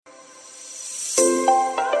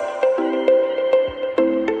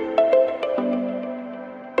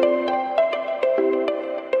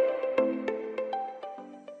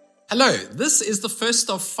Hello, this is the first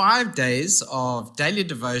of 5 days of daily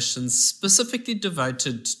devotions specifically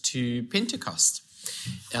devoted to Pentecost.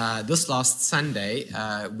 This last Sunday,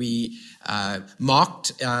 we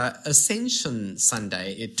marked Ascension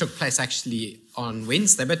Sunday. It took place actually on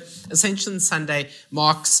Wednesday, but Ascension Sunday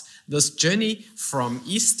marks this journey from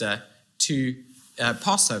Easter to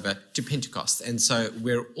Passover to Pentecost. And so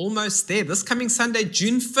we're almost there. This coming Sunday,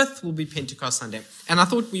 June 5th, will be Pentecost Sunday. And I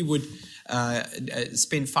thought we would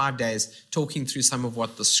spend 5 days talking through some of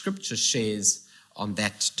what the scripture shares on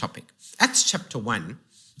that topic. Acts chapter 1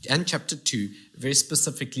 and chapter 2 very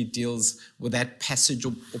specifically deals with that passage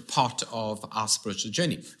or part of our spiritual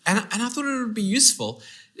journey. And I thought it would be useful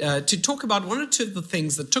to talk about one or two of the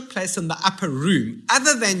things that took place in the upper room,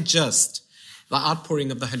 other than just the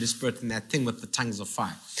outpouring of the Holy Spirit and that thing with the tongues of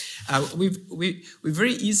fire. We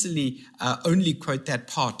very easily only quote that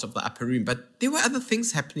part of the upper room, but there were other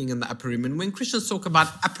things happening in the upper room. And when Christians talk about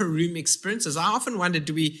upper room experiences, I often wonder,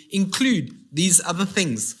 do we include these other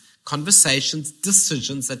things, conversations,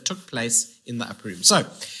 decisions that took place in the upper room? So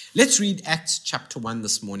let's read Acts chapter 1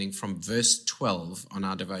 this morning from verse 12 on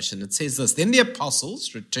our devotion. It says this: Then the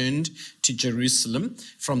apostles returned to Jerusalem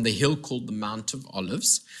from the hill called the Mount of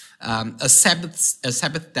Olives, a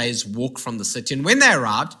Sabbath day's walk from the city. And when they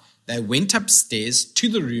arrived, they went upstairs to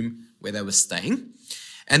the room where they were staying.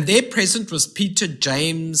 And there present was Peter,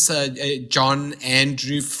 James, John,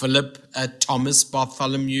 Andrew, Philip, Thomas,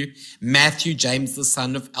 Bartholomew, Matthew, James the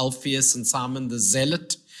son of Alphaeus, and Simon the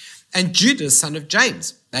Zealot, and Judas, son of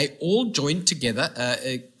James. They all joined together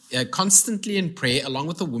constantly in prayer, along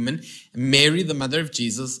with a woman, Mary, the mother of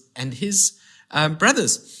Jesus, and his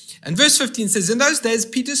brothers. And verse 15 says, In those days,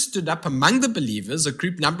 Peter stood up among the believers, a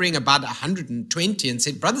group numbering about 120, and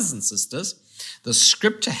said, Brothers and sisters, the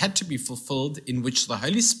scripture had to be fulfilled in which the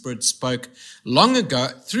Holy Spirit spoke long ago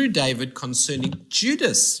through David concerning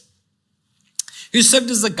Judas, who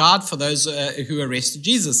served as a guard for those who arrested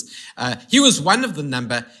Jesus. He was one of the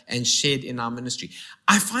number and shared in our ministry.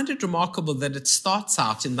 I find it remarkable that it starts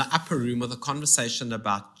out in the upper room with a conversation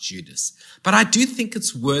about Judas. But I do think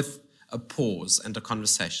it's worth a pause and a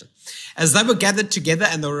conversation. As they were gathered together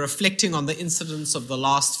and they were reflecting on the incidents of the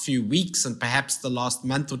last few weeks and perhaps the last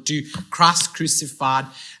month or two, Christ crucified,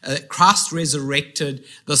 Christ resurrected,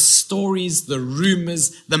 the stories, the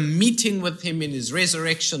rumors, the meeting with him in his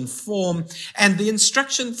resurrection form, and the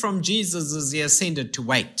instruction from Jesus as he ascended to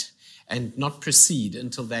wait and not proceed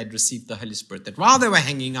until they had received the Holy Spirit. That while they were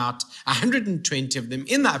hanging out, 120 of them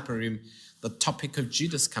in the upper room, the topic of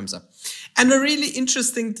Judas comes up. And a really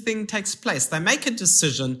interesting thing takes place. They make a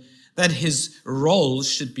decision that his role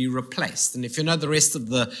should be replaced. And if you know the rest of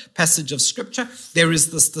the passage of scripture, there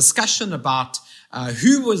is this discussion about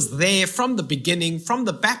who was there from the beginning, from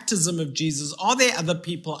the baptism of Jesus. Are there other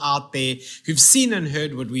people out there who've seen and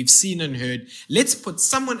heard what we've seen and heard? Let's put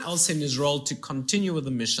someone else in his role to continue with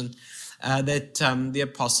the mission that the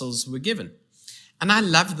apostles were given. And I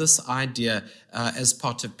love this idea as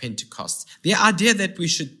part of Pentecost. The idea that we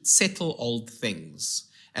should settle old things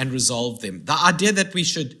and resolve them. The idea that we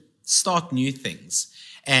should start new things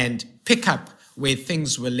and pick up where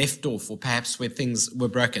things were left off or perhaps where things were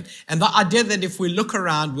broken. And the idea that if we look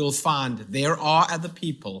around, we'll find there are other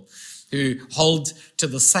people who hold to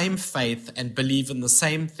the same faith and believe in the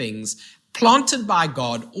same things, planted by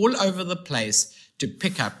God all over the place to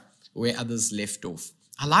pick up where others left off.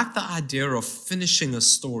 I like the idea of finishing a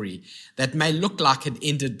story that may look like it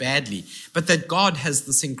ended badly, but that God has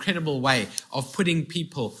this incredible way of putting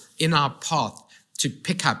people in our path to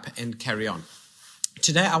pick up and carry on.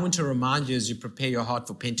 Today, I want to remind you as you prepare your heart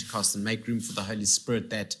for Pentecost and make room for the Holy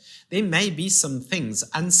Spirit that there may be some things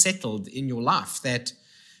unsettled in your life that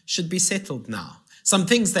should be settled now. Some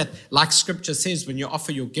things that, like scripture says, when you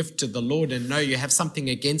offer your gift to the Lord and know you have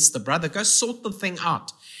something against the brother, go sort the thing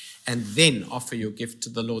out and then offer your gift to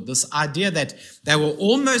the Lord. This idea that they were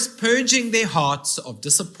almost purging their hearts of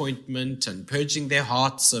disappointment and purging their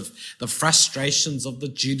hearts of the frustrations of the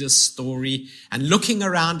Judas story and looking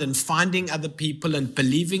around and finding other people and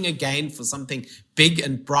believing again for something big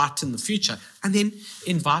and bright in the future, and then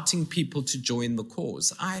inviting people to join the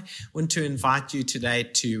cause. I want to invite you today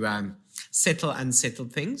to settle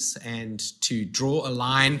unsettled things and to draw a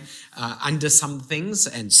line under some things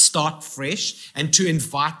and start fresh, and to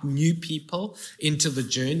invite new people into the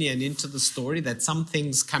journey and into the story, that some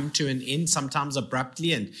things come to an end, sometimes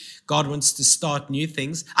abruptly, and God wants to start new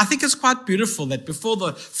things. I think it's quite beautiful that before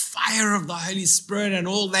the fire of the Holy Spirit and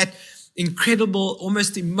all that incredible,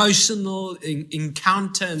 almost emotional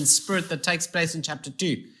encounter and spirit that takes place in chapter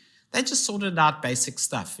 2, they just sorted out basic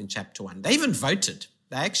stuff in chapter 1. They even voted.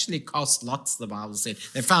 They actually cast lots, the Bible said.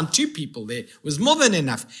 They found 2 people. There was more than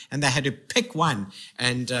enough, and they had to pick one.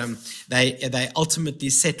 And they ultimately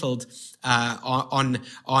settled on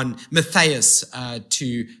Matthias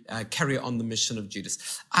to carry on the mission of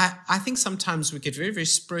Judas. I think sometimes we get very, very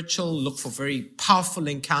spiritual, look for very powerful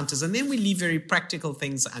encounters, and then we leave very practical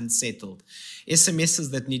things unsettled.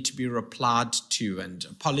 SMSs that need to be replied to, and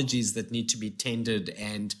apologies that need to be tendered,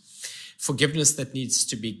 and forgiveness that needs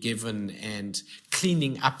to be given, and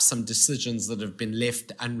cleaning up some decisions that have been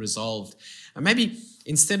left unresolved. And maybe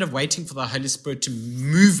instead of waiting for the Holy Spirit to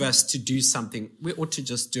move us to do something, we ought to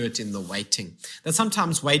just do it in the waiting. That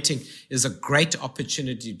sometimes waiting is a great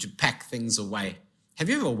opportunity to pack things away. Have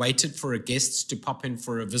you ever waited for a guest to pop in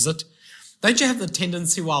for a visit? Don't you have the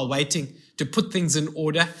tendency while waiting to put things in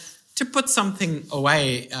order, to put something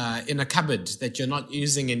away in a cupboard that you're not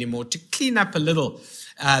using anymore, to clean up a little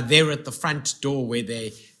there at the front door where they're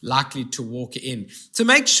likely to walk in, to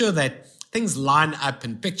make sure that things line up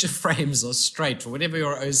and picture frames are straight, or whatever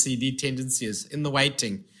your OCD tendency is in the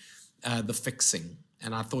waiting, the fixing.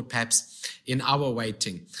 And I thought perhaps in our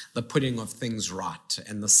waiting, the putting of things right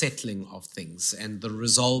and the settling of things and the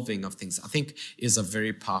resolving of things, I think is a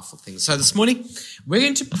very powerful thing. So this morning, we're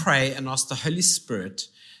going to pray and ask the Holy Spirit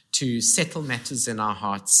to settle matters in our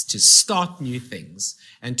hearts, to start new things,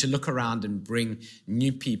 and to look around and bring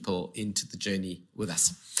new people into the journey with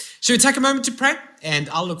us. Should we take a moment to pray? And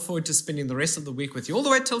I'll look forward to spending the rest of the week with you all the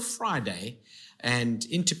way till Friday and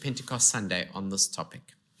into Pentecost Sunday on this topic.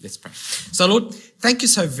 Let's pray. So, Lord, thank you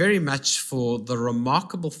so very much for the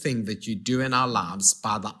remarkable thing that you do in our lives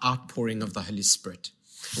by the outpouring of the Holy Spirit.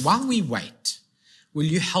 While we wait, will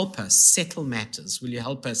you help us settle matters? Will you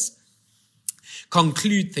help us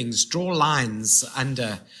conclude things, draw lines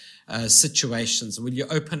under situations? Will you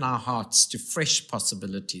open our hearts to fresh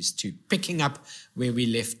possibilities, to picking up where we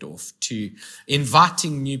left off, to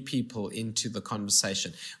inviting new people into the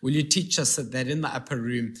conversation? Will you teach us that in the upper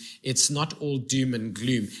room, it's not all doom and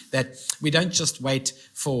gloom, that we don't just wait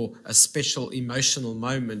for a special emotional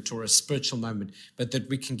moment or a spiritual moment, but that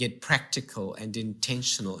we can get practical and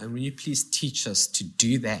intentional? And will you please teach us to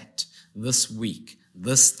do that this week,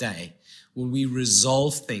 this day? Will we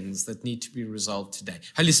resolve things that need to be resolved today?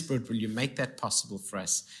 Holy Spirit, will you make that possible for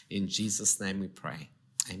us? In Jesus' name we pray.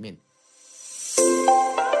 Amen.